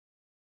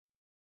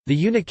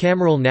The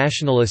unicameral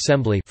National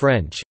Assembly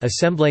French,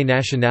 Assemblée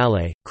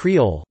nationale,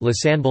 Creole,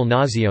 l'Assemblée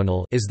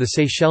nationale is the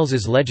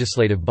Seychelles'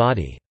 legislative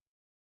body.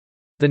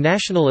 The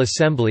National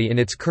Assembly in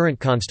its current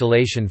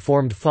constellation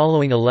formed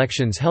following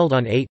elections held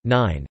on 8,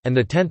 9,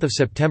 and 10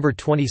 September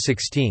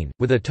 2016,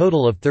 with a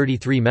total of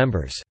 33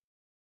 members.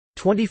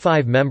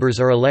 25 members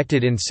are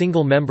elected in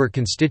single-member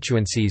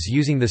constituencies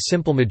using the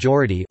simple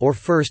majority or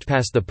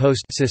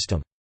first-past-the-post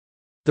system.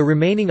 The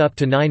remaining up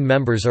to 9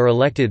 members are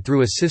elected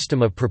through a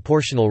system of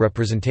proportional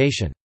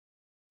representation.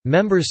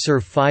 Members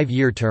serve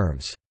 5-year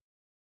terms.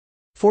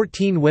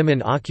 14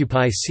 women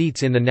occupy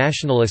seats in the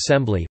National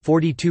Assembly,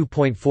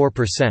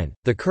 42.4%.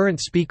 The current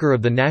Speaker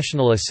of the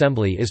National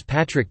Assembly is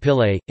Patrick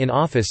Pillay, in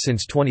office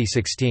since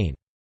 2016.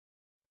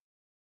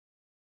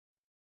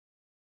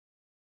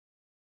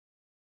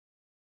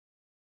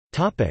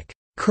 Topic: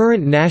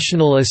 Current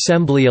National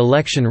Assembly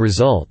election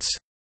results.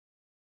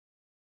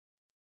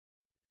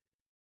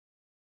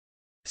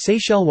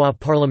 Seychelles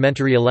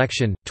parliamentary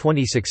election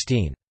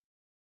 2016.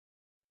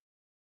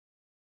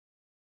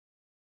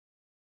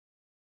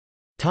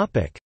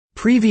 Topic: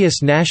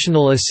 Previous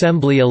National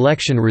Assembly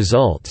election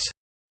results.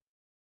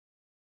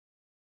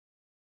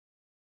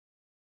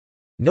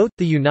 Note,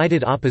 the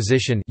United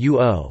Opposition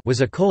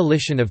was a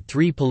coalition of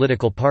 3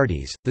 political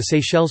parties, the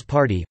Seychelles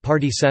Party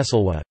Parti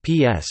Seychellois,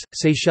 PS,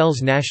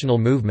 Seychelles National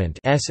Movement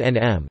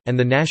SNM, and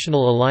the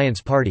National Alliance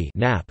Party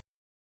NAP.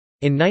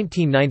 In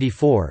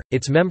 1994,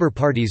 its member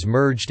parties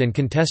merged and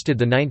contested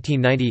the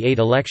 1998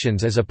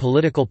 elections as a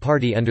political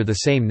party under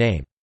the same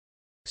name.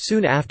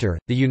 Soon after,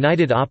 the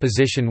United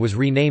Opposition was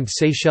renamed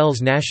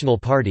Seychelles National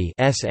Party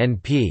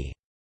SNP.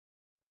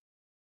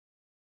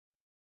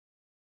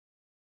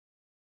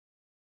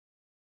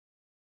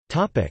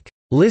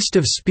 List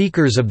of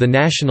Speakers of the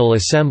National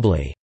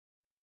Assembly.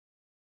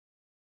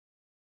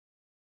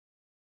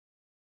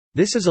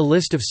 This is a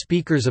list of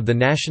Speakers of the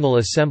National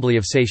Assembly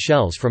of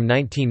Seychelles from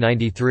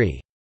 1993.